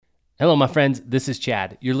Hello, my friends. This is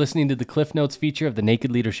Chad. You're listening to the Cliff Notes feature of the Naked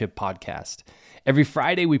Leadership Podcast. Every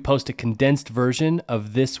Friday, we post a condensed version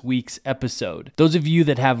of this week's episode. Those of you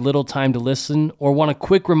that have little time to listen or want a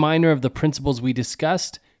quick reminder of the principles we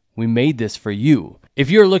discussed, we made this for you. If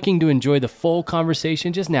you're looking to enjoy the full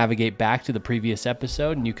conversation, just navigate back to the previous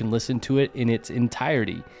episode and you can listen to it in its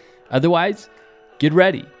entirety. Otherwise, get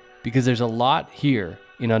ready because there's a lot here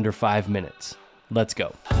in under 5 minutes. Let's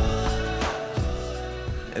go.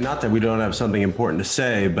 And not that we don't have something important to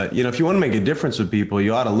say, but if you want to make a difference with people,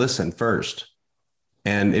 you ought to listen first.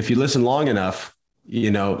 And if you listen long enough,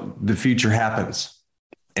 the future happens.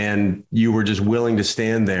 And you were just willing to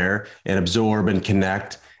stand there and absorb and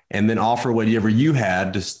connect and then offer whatever you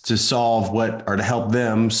had to solve or to help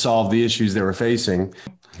them solve the issues they were facing.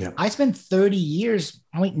 Yeah. I spent 30 years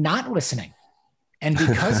not listening. And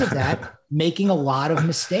because of that, making a lot of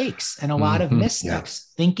mistakes and a lot of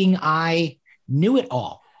missteps, thinking I knew it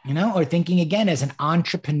all, or thinking again as an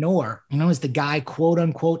entrepreneur, as the guy, quote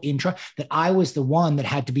unquote, that I was the one that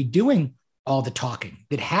had to be doing all the talking,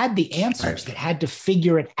 that had the answers, that had to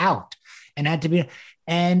figure it out and had to be,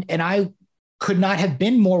 and I could not have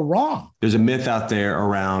been more wrong. There's a myth out there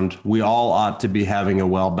around we all ought to be having a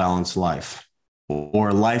well-balanced life,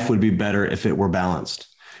 or life would be better if it were balanced.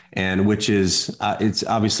 And which is, it's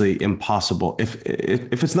obviously impossible.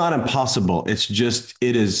 If it's not impossible, it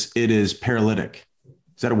is paralytic.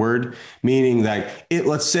 Is that a word? Meaning that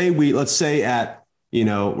let's say we're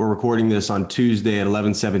recording this on Tuesday at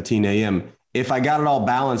 11:17 a.m. If I got it all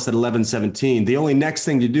balanced at 11:17, the only next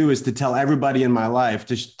thing to do is to tell everybody in my life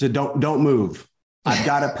to don't move. I've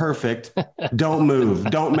got it perfect. Don't move.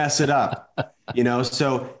 Don't mess it up.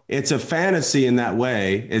 So it's a fantasy in that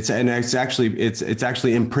way. It's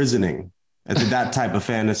actually imprisoning. It's that type of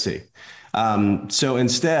fantasy. So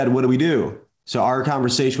instead, what do? So our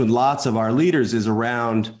conversation with lots of our leaders is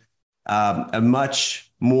around a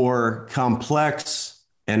much more complex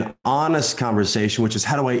and honest conversation, which is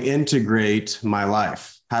how do I integrate my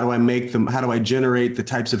life? How do I generate the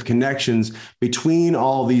types of connections between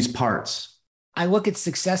all these parts? I look at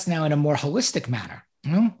success now in a more holistic manner.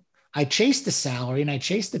 I chased the salary and I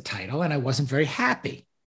chased the title and I wasn't very happy.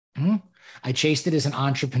 I chased it as an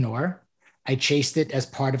entrepreneur. I chased it as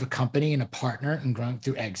part of a company and a partner and growing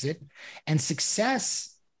through exit. And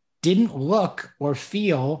success didn't look or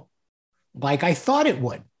feel like I thought it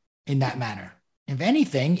would in that manner. If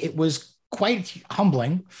anything, it was quite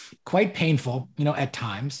humbling, quite painful, at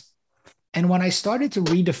times. And when I started to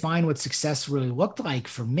redefine what success really looked like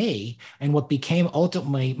for me and what became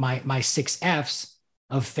ultimately my 6 F's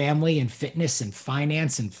of family and fitness and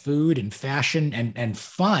finance and food and fashion and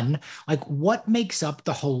fun, like what makes up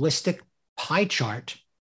the holistic pie chart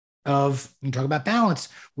of, you talk about balance,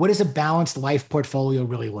 what does a balanced life portfolio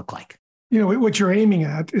really look like? What you're aiming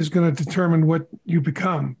at is going to determine what you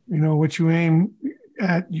become. What you aim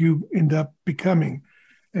at, you end up becoming.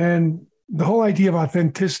 And the whole idea of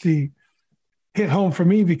authenticity hit home for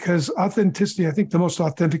me because authenticity, I think the most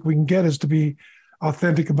authentic we can get is to be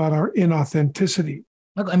authentic about our inauthenticity.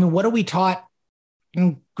 Look, what are we taught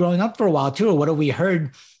growing up for a while too? Or what have we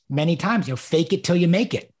heard many times? Fake it till you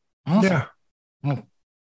make it. Yeah.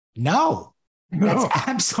 No, that's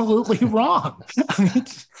absolutely wrong.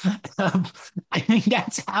 That's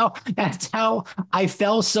how I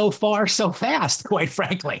fell so far so fast, quite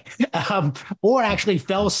frankly, or actually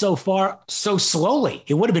fell so far so slowly.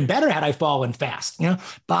 It would have been better had I fallen fast,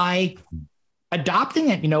 by adopting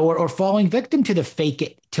it, or falling victim to the fake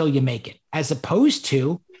it till you make it, as opposed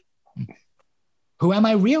to who am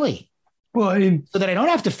I really? Well, so that I don't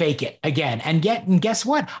have to fake it again and guess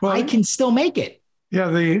what? Well, I can still make it. Yeah.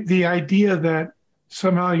 The idea that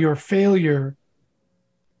somehow your failure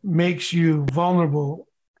makes you vulnerable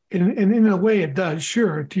and in a way it does,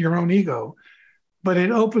 sure, to your own ego, but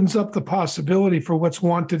it opens up the possibility for what's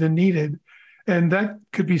wanted and needed. And that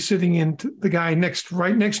could be sitting in the guy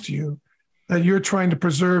right next to you that you're trying to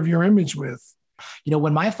preserve your image with.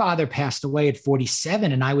 When my father passed away at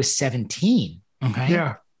 47 and I was 17, okay?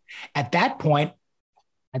 Yeah. At that point,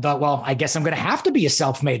 I thought, well, I guess I'm going to have to be a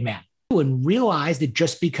self-made man. And realize that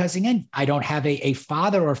just because, again, I don't have a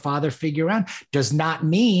father or father figure around does not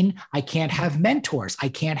mean I can't have mentors. I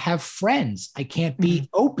can't have friends. I can't be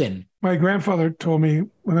open. My grandfather told me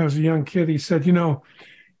when I was a young kid, he said,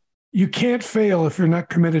 you can't fail if you're not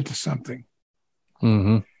committed to something.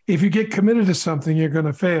 Mm-hmm. If you get committed to something, you're going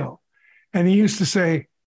to fail. And he used to say,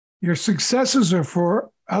 your successes are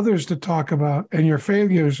for others to talk about and your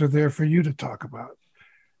failures are there for you to talk about.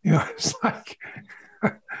 It's like...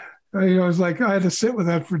 it's like I had to sit with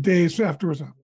that for days afterwards.